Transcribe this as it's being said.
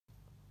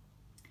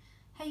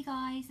Hey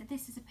guys,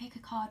 this is a pick a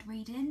card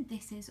reading.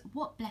 This is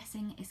what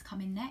blessing is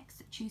coming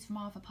next. Choose from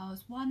either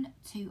piles 1,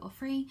 2 or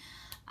 3.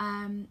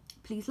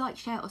 Please like,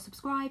 share or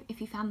subscribe. If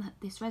you found that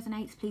this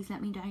resonates, please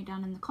let me know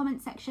down in the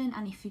comment section,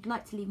 and if you'd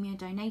like to leave me a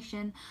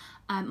donation,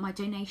 my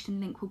donation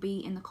link will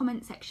be in the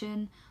comment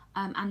section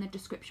and the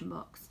description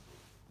box.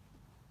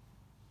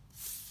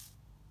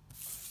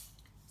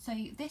 So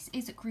this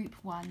is group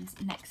 1's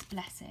next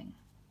blessing.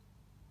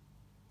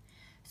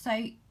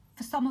 So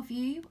for some of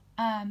you,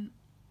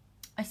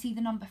 I see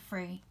the number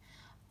 3,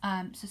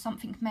 so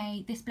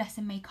this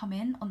blessing may come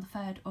in on the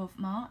 3rd of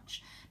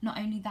March. Not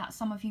only that,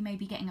 some of you may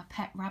be getting a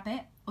pet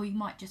rabbit, or you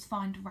might just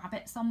find a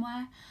rabbit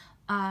somewhere,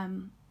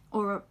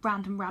 or a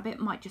random rabbit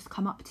might just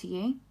come up to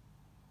you.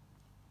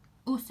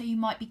 Also, you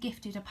might be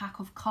gifted a pack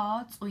of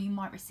cards, or you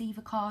might receive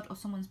a card, or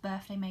someone's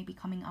birthday may be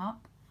coming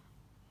up.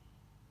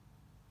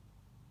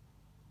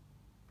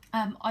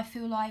 I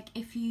feel like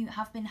if you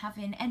have been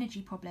having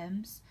energy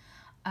problems,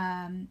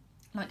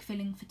 like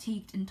feeling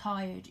fatigued and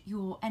tired,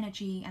 your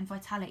energy and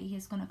vitality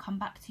is going to come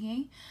back to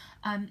you.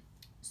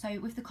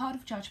 So with the card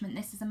of Judgment,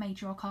 this is a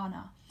major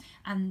arcana,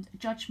 and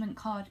Judgment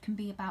card can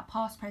be about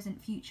past,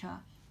 present, future,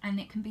 and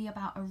it can be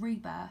about a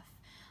rebirth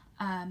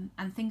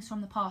and things from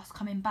the past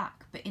coming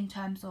back. But in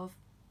terms of,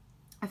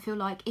 I feel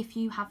like if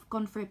you have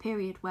gone through a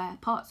period where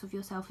parts of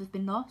yourself have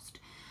been lost,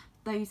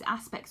 those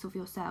aspects of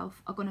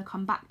yourself are going to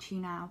come back to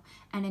you now,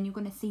 and then you're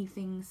going to see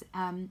things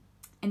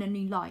in a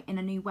new light, in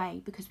a new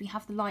way, because we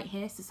have the light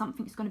here, so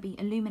something's going to be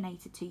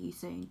illuminated to you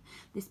soon.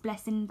 This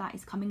blessing that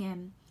is coming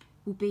in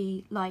will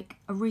be like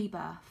a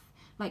rebirth,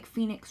 like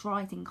phoenix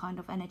rising kind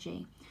of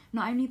energy.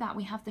 Not only that,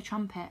 we have the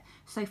trumpet,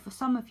 so for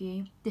some of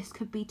you this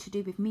could be to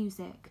do with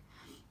music.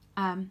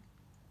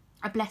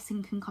 A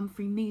blessing can come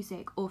through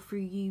music or through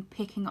you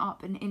picking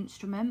up an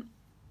instrument.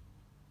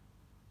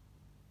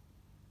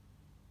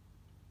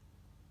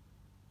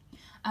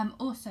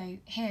 Also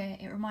here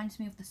it reminds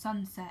me of the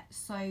sunset,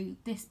 so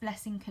this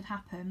blessing could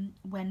happen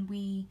when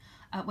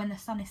the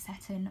sun is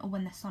setting or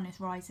when the sun is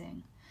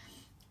rising,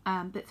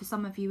 but for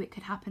some of you it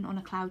could happen on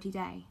a cloudy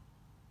day.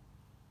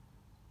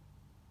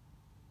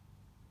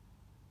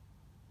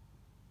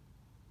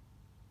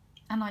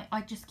 And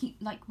I just keep,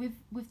 like,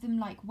 with them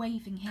like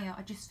waving here,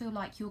 I just feel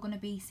like you're going to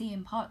be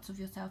seeing parts of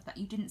yourself that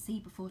you didn't see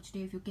before to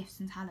do with your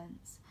gifts and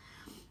talents.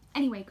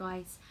 Anyway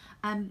guys,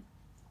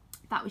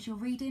 that was your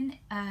reading.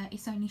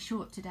 It's only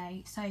short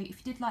today, so if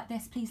you did like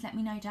this, please let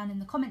me know down in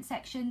the comment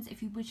sections.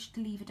 If you wish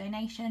to leave a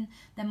donation,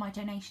 then my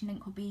donation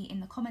link will be in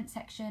the comment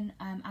section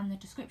and the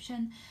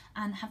description.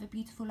 And have a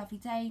beautiful, lovely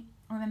day.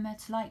 Remember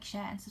to like,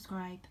 share and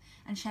subscribe,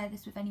 and share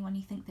this with anyone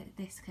you think that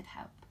this could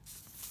help.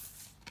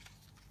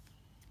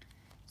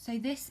 So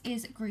this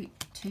is group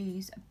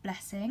 2's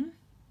blessing.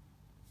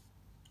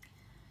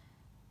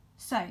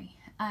 So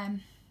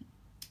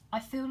I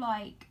feel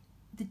like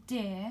the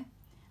deer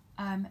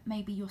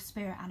may be your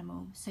spirit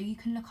animal, so you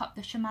can look up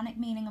the shamanic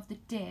meaning of the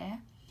deer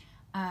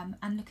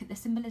and look at the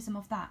symbolism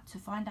of that to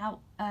find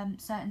out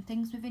certain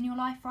things within your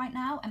life right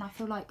now, and I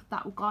feel like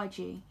that will guide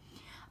you.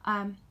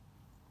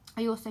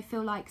 I also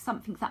feel like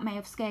something that may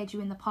have scared you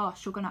in the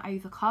past you're going to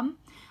overcome,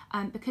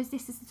 because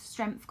this is the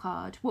strength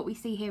card. What we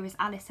see here is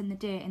Alice and the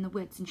deer in the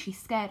woods, and she's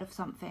scared of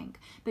something,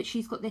 but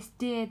she's got this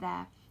deer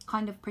there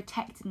kind of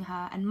protecting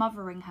her and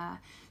mothering her.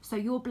 So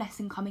your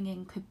blessing coming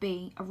in could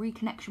be a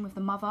reconnection with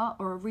the mother,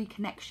 or a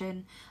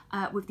reconnection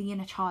with the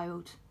inner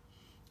child,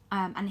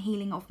 and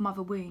healing of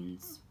mother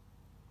wounds.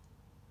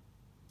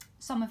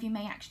 Some of you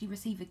may actually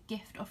receive a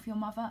gift off your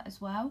mother as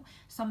well.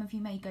 Some of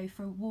you may go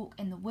for a walk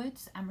in the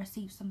woods and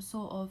receive some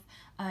sort of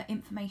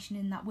information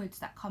in that woods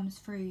that comes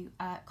through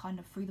kind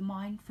of through the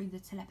mind, through the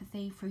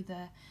telepathy, through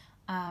the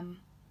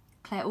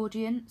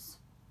clairaudience.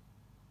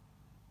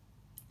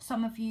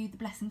 Some of you, the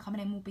blessing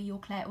coming in will be your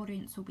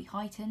clairaudience will be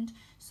heightened,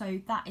 so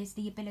that is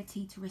the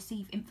ability to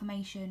receive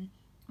information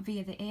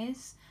via the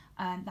ears.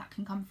 That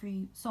can come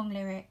through song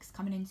lyrics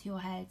coming into your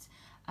head,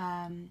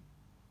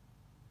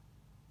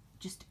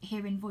 just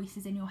hearing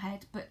voices in your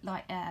head, but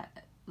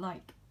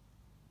like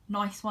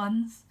nice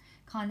ones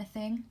kind of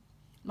thing,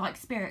 like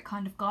spirit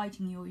kind of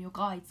guiding you, or your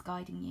guides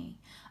guiding you.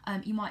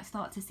 You might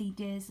start to see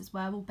deers as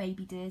well, or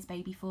baby deers,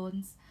 baby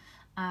fawns.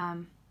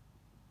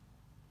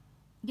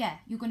 Yeah,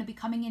 you're going to be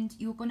coming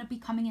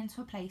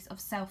into a place of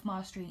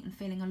self-mastery and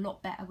feeling a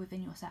lot better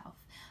within yourself.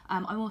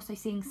 I'm also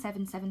seeing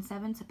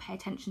 777, so pay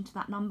attention to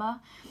that number.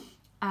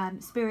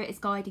 Spirit is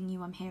guiding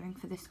you, I'm hearing,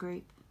 for this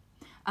group.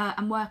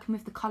 And working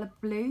with the colour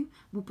blue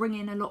will bring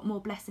in a lot more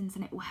blessings,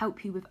 and it will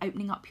help you with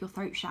opening up your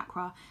throat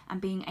chakra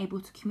and being able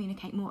to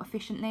communicate more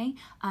efficiently.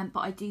 But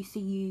I do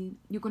see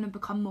you're going to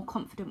become more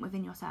confident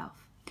within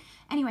yourself.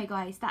 Anyway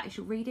guys, that is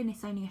your reading.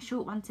 It's only a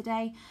short one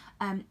today.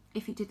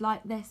 If you did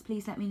like this,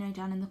 please let me know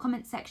down in the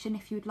comment section.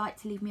 If you would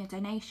like to leave me a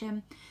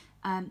donation,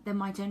 then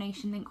my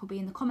donation link will be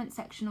in the comment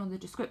section or the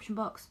description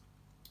box.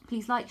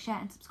 Please like, share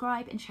and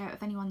subscribe, and share it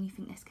with anyone you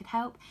think this could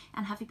help.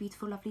 And have a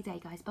beautiful, lovely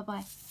day guys. Bye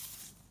bye.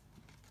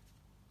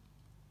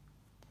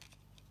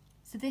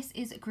 So this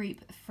is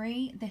group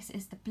 3. This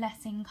is the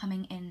blessing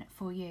coming in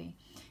for you.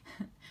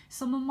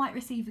 Someone might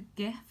receive a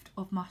gift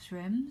of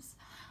mushrooms.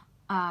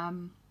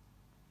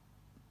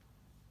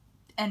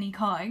 any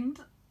kind.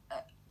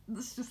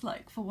 It's just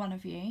like for one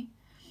of you.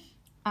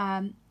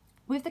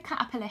 With the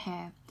caterpillar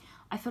here,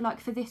 I feel like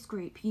for this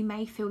group, you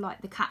may feel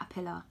like the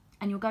caterpillar,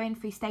 and you're going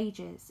through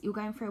stages, you're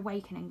going through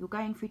awakening, you're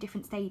going through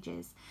different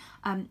stages.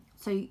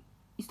 So you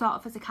start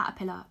off as a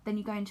caterpillar, then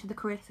you go into the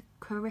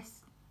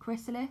chrysalis,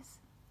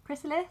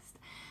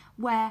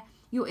 where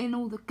you're in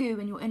all the goo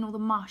and you're in all the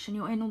mush and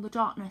you're in all the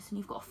darkness, and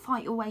you've got to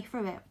fight your way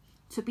through it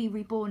to be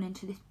reborn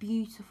into this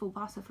beautiful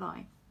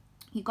butterfly.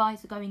 You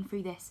guys are going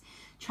through this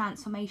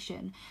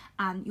transformation,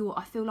 and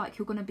I feel like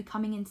you're going to be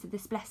coming into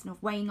this blessing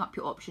of weighing up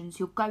your options.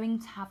 You're going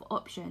to have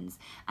options,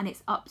 and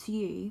it's up to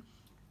you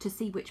to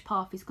see which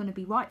path is going to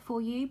be right for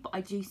you, but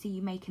I do see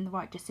you making the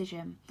right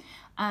decision.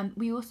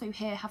 We also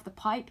here have the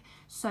pipe,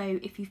 so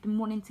if you've been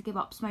wanting to give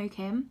up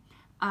smoking,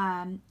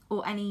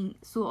 or any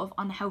sort of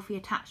unhealthy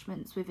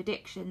attachments with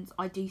addictions,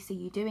 I do see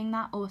you doing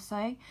that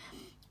also.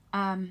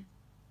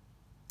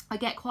 I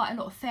get quite a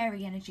lot of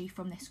fairy energy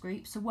from this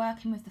group, so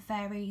working with the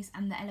fairies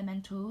and the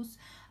elementals,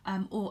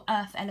 or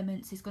earth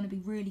elements, is going to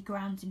be really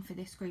grounding for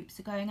this group.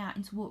 So going out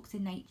into walks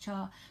in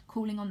nature,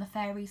 calling on the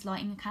fairies,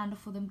 lighting a candle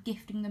for them,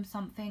 gifting them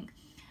something.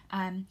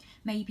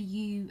 Maybe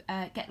you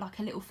get like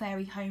a little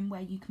fairy home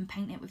where you can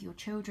paint it with your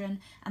children,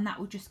 and that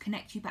will just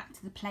connect you back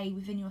to the play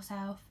within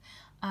yourself.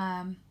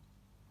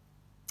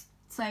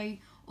 So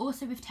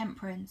also with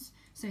temperance,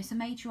 so it's a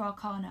major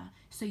arcana,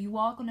 so you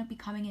are going to be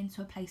coming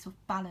into a place of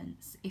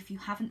balance. If you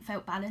haven't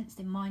felt balanced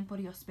in mind,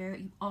 body or spirit,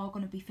 you are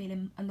going to be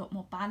feeling a lot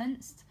more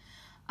balanced.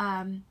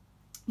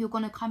 You're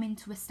going to come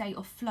into a state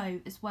of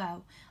flow as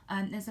well.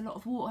 There's a lot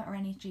of water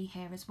energy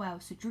here as well,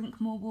 so drink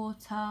more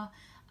water,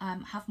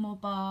 have more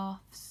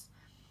baths.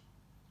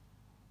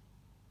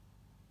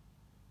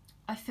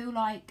 I feel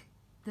like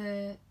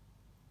the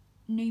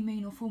new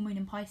moon or full moon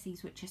in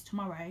Pisces, which is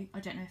tomorrow, I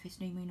don't know if it's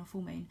new moon or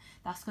full moon,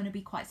 that's going to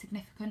be quite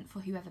significant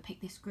for whoever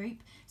picked this group.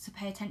 So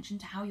pay attention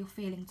to how you're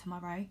feeling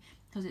tomorrow,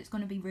 because it's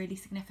going to be really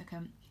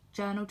significant.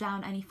 Journal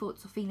down any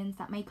thoughts or feelings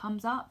that may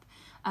comes up,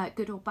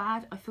 good or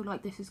bad. I feel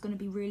like this is going to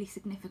be really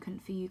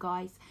significant for you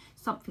guys.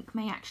 Something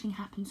may actually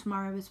happen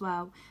tomorrow as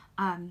well,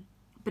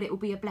 but it will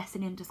be a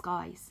blessing in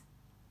disguise.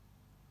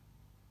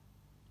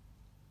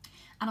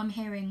 And I'm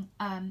hearing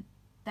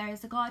there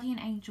is a guardian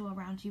angel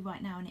around you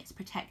right now, and it's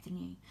protecting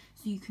you.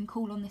 So you can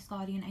call on this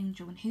guardian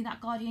angel, and who that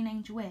guardian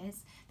angel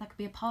is, that could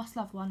be a past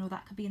loved one, or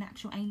that could be an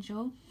actual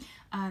angel,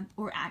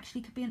 or it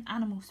actually could be an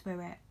animal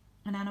spirit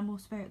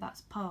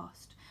that's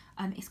passed.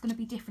 It's going to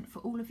be different for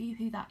all of you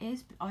who that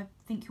is, but I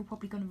think you're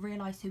probably going to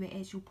realise who it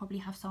is. You'll probably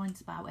have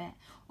signs about it,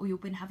 or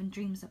you've been having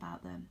dreams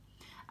about them.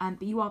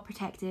 But you are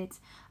protected.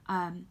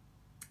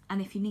 And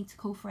if you need to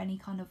call for any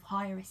kind of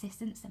higher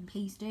assistance, then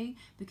please do,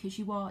 because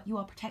you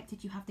are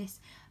protected. You have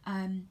this,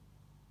 I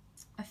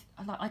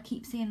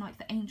keep seeing like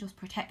the angels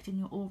protecting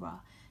your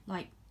aura.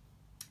 Like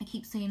I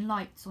keep seeing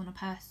lights on a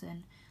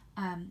person,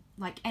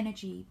 like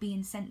energy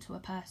being sent to a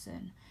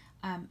person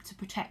to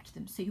protect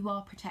them. So you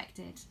are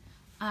protected.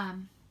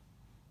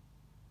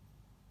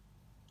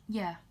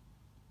 Yeah.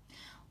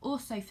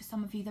 Also, for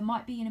some of you, there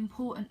might be an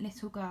important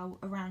little girl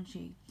around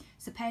you.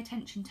 So pay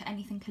attention to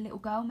anything a little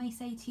girl may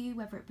say to you,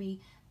 whether it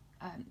be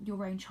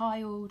your own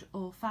child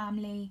or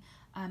family,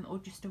 or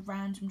just a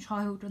random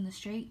child on the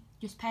street.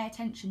 Just pay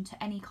attention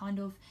to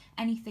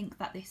anything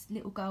that this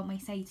little girl may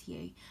say to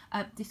you.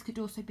 This could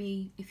also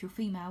be, if you're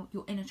female,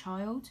 your inner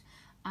child.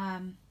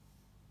 I'm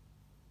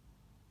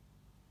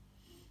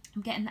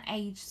getting the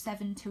age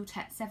 7 to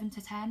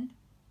 10.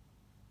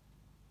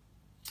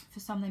 For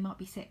some, they might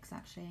be 6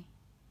 actually.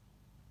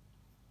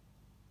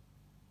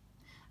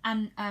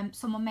 And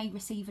someone may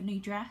receive a new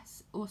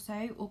dress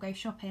also, or go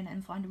shopping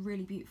and find a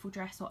really beautiful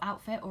dress or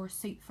outfit, or a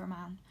suit for a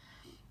man.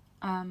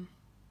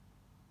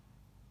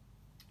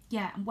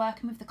 Yeah, and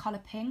working with the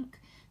colour pink.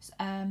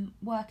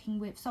 Working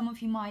with, some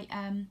of you might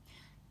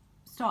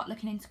start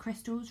looking into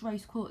crystals.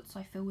 Rose quartz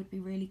I feel would be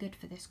really good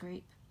for this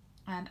group.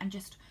 And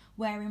just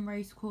wearing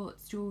rose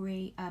quartz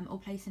jewellery, or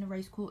placing a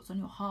rose quartz on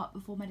your heart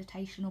before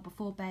meditation or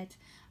before bed,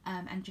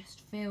 and just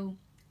feel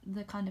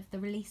the kind of the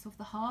release of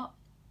the heart,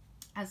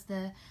 as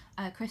the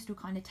crystal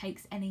kind of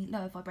takes any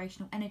lower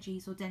vibrational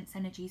energies or dense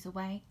energies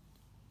away,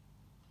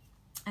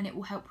 and it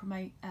will help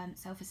promote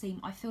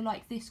self-esteem. I feel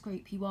like this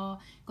group, you are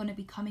going to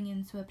be coming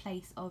into a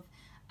place of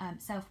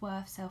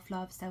self-worth,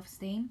 self-love,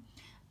 self-esteem,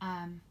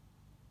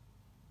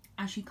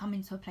 as you come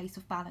into a place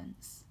of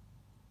balance.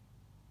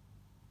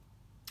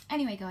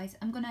 Anyway guys,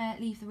 I'm going to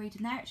leave the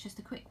reading there. It's just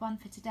a quick one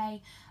for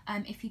today.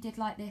 If you did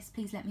like this,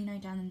 please let me know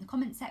down in the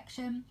comment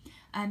section.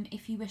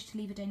 If you wish to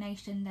leave a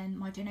donation, then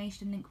my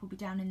donation link will be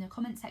down in the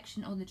comment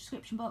section or the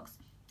description box.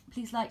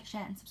 Please like,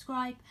 share and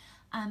subscribe,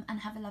 and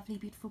have a lovely,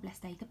 beautiful,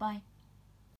 blessed day. Goodbye.